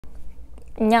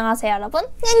안녕하세요 여러분,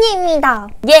 냐니입니다.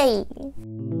 예이!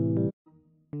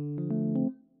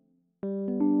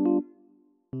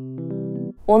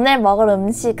 오늘 먹을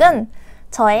음식은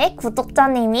저의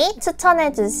구독자님이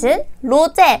추천해주신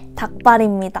로제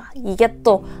닭발입니다. 이게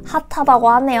또 핫하다고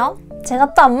하네요.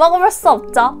 제가 또 안 먹어볼 수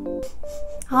없죠.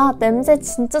 아, 냄새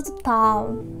진짜 좋다.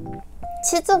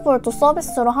 치즈볼도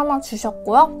서비스로 하나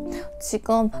주셨고요.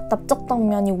 지금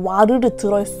납작당면이 와르르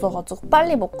들어있어가지고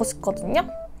빨리 먹고 싶거든요.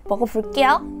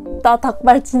 먹어볼게요. 나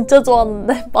닭발 진짜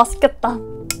좋아하는데 맛있겠다.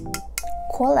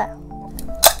 콜라.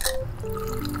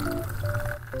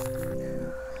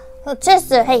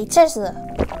 치즈, 헤이 치즈.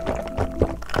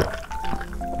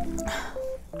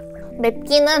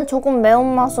 맵기는 조금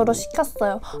매운맛으로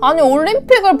시켰어요. 아니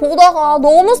올림픽을 보다가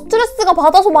너무 스트레스가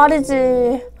받아서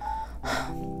말이지.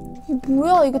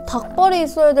 뭐야, 이게 닭발이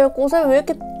있어야 될 곳에 왜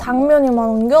이렇게 당면이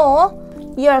많은겨?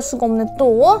 이해할 수가 없네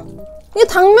또. 이게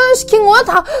당면을 시킨 거야?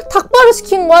 닭발을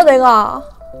시킨 거야 내가?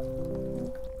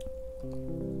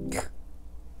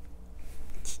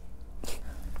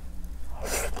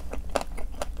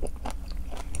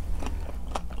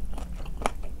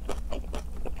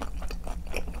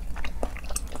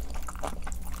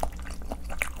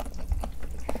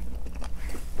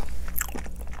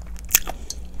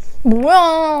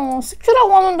 뭐야,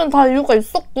 시키라고 하는 데는 다 이유가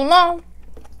있었구나.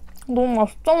 너무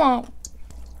맛있잖아.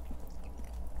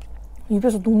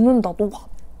 입에서 녹는다, 녹아.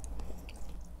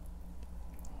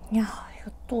 야,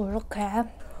 이거 또 이렇게.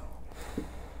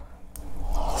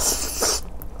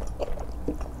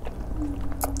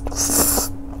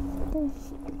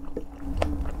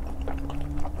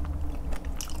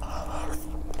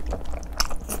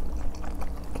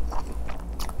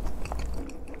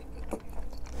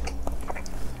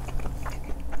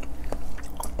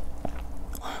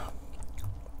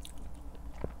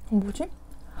 뭐지?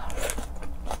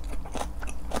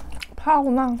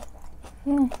 파구나.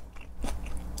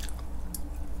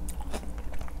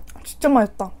 진짜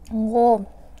맛있다. 이거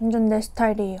완전 내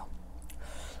스타일이에요.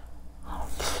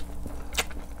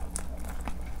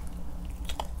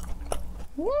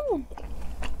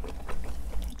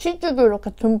 치즈도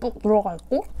이렇게 듬뿍 들어가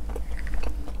있고.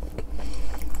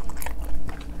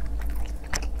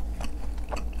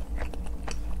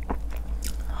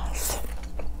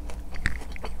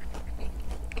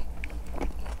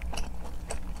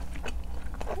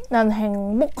 난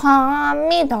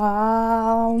행복합니다.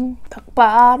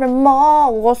 닭발을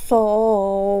먹었어.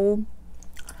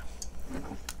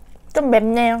 좀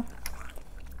맵네요.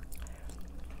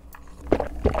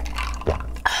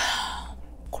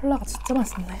 콜라가 진짜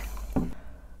맛있네.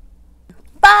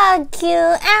 Fuck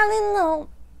you, I know.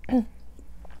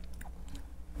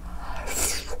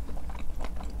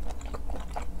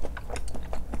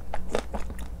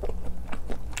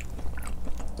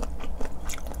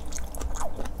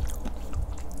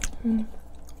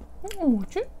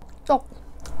 뭐지? 떡.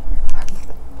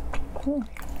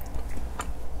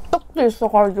 떡도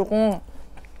있어가지고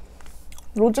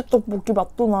로제 떡볶이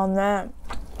맛도 나네.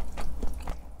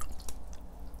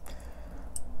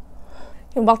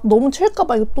 이거 막 너무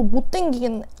칠까봐 이거 또 못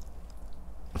땡기겠네.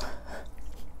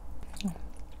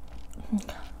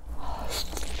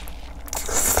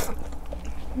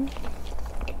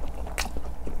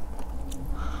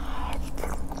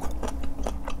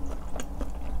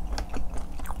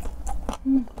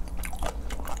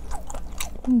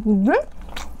 뭐지?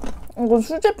 이거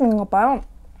수제비인가봐요.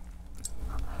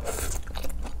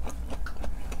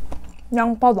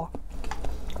 양파다.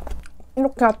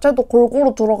 이렇게 야채도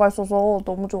골고루 들어가 있어서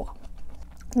너무 좋아.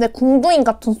 근데 궁두인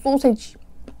같은 소세지.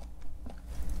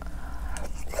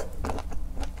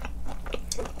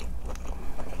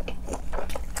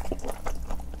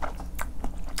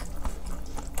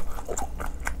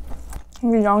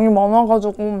 이게 양이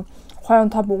많아가지고 과연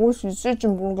다 먹을 수 있을지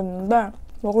모르겠는데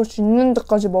먹을 수 있는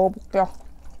데까지 먹어볼게요.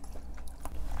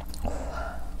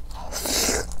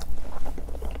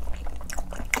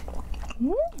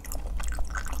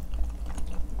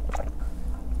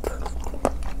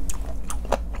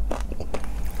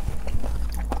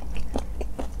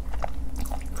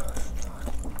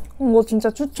 이거 진짜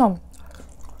추천.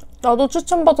 나도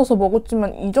추천받아서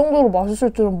먹었지만 이 정도로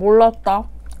맛있을 줄은 몰랐다.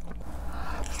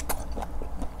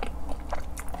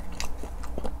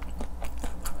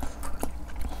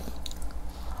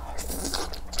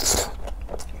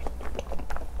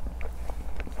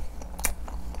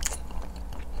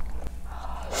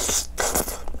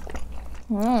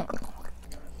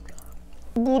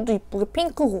 무도 이쁘게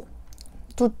핑크고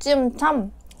두찜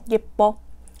참 예뻐.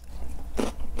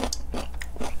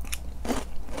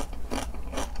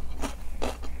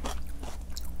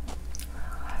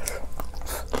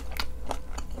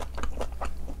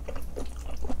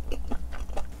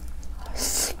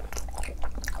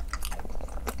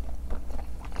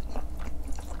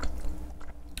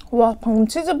 와, 방금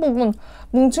치즈 부분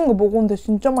뭉친 거 먹었는데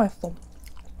진짜 맛있어.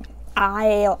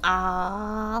 아예요,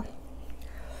 아.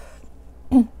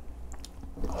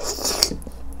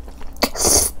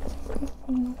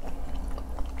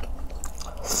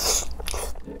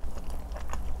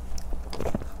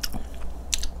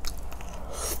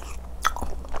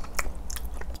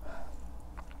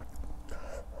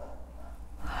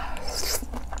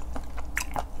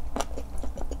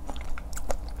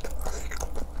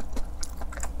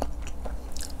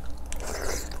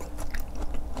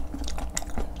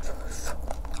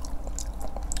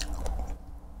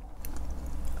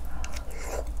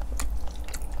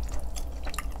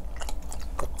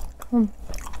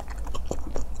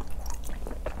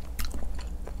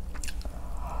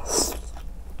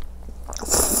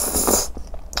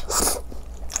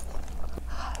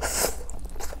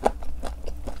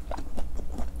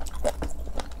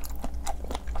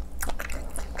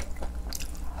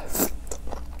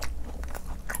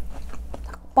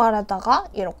 닭발에다가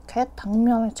이렇게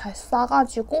당면을 잘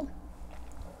싸가지고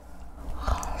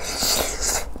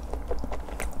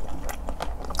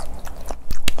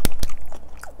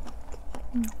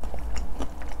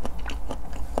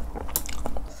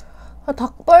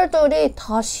닭발들이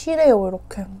다 시래요,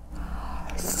 이렇게.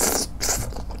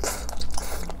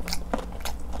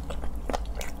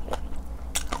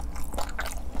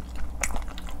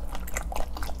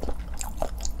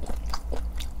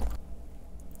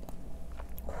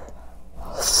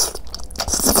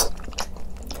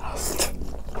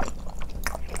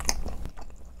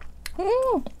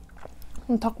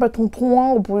 닭발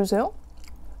통통한 거 보이세요?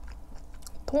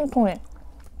 통통해.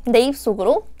 내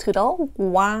입속으로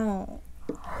들어와.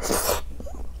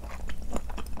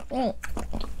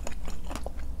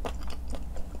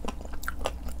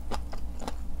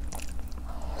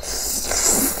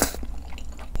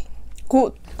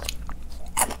 굿.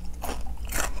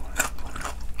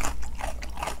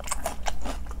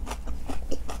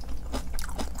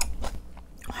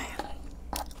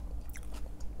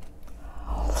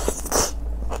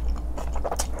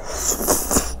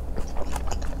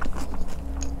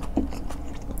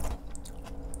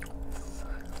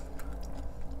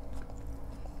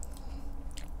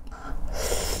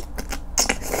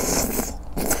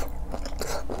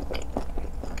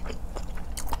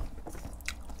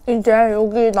 이제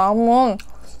여기 남은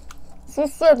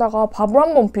소스에다가 밥을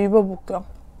한번 비벼볼게요.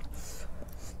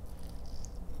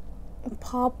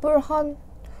 밥을 한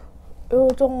요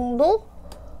정도?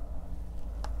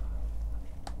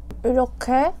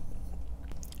 이렇게.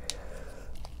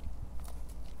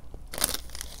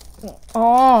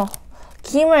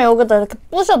 김을 여기다 이렇게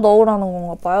부셔 넣으라는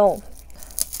건가 봐요.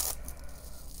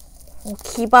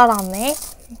 기발하네.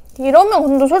 이러면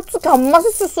근데 솔직히 안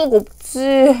맛있을 수가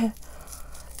없지.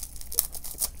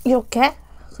 이렇게?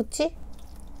 그치?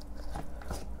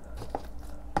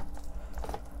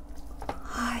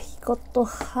 이것도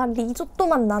리조또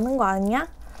맛 나는 거 아니야?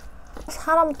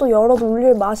 사람 또 열어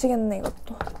놀릴 맛이겠네,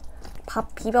 이것도.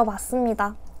 밥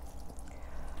비벼봤습니다.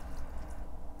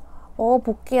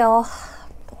 먹어볼게요.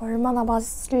 얼마나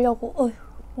맛있으려고. 어휴.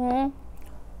 응?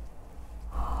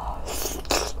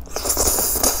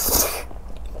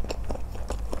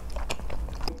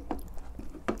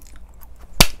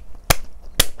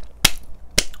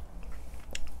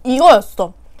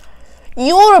 이거였어.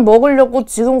 이거를 먹으려고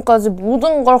지금까지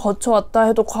모든 걸 거쳐왔다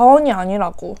해도 과언이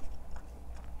아니라고.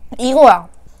 이거야.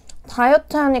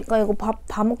 다이어트 하니까 이거 밥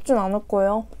다 먹진 않을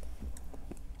거예요.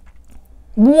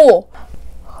 뭐?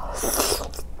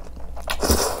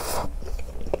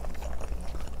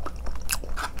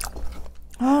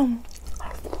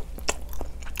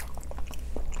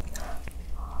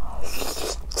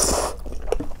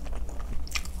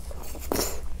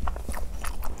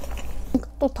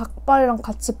 또 닭발이랑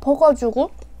같이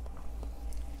퍼가지고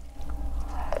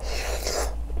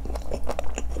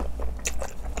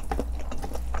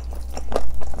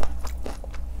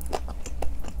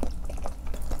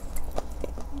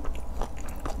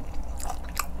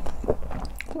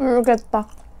모르겠다.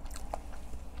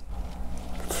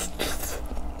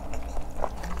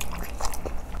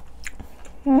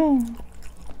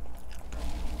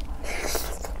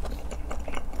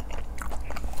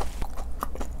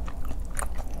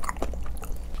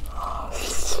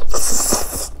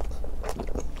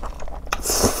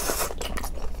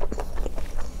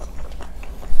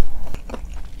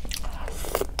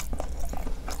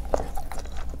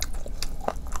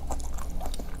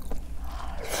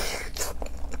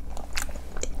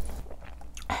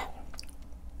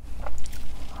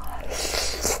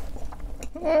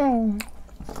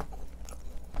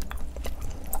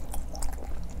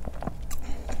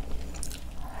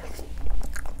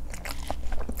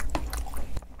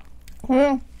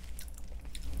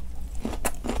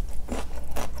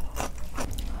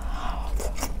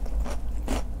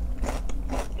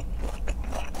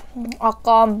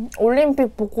 아까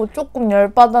올림픽 보고 조금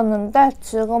열받았는데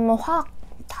지금은 확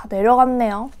다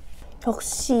내려갔네요.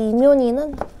 역시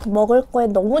이면이는 먹을 거에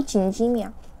너무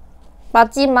진심이야.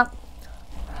 마지막.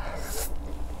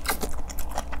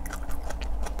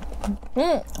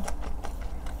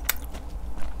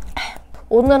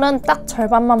 오늘은 딱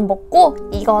절반만 먹고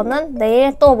이거는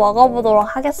내일 또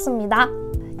먹어보도록 하겠습니다.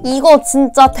 이거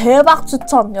진짜 대박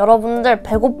추천! 여러분들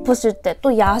배고프실 때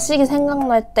또 야식이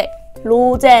생각날 때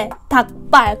로제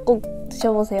닭발 꼭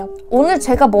드셔보세요. 오늘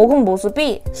제가 먹은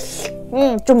모습이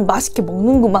좀 맛있게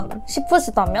먹는구만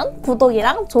싶으시다면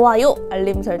구독이랑 좋아요,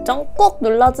 알림 설정 꼭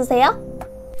눌러주세요.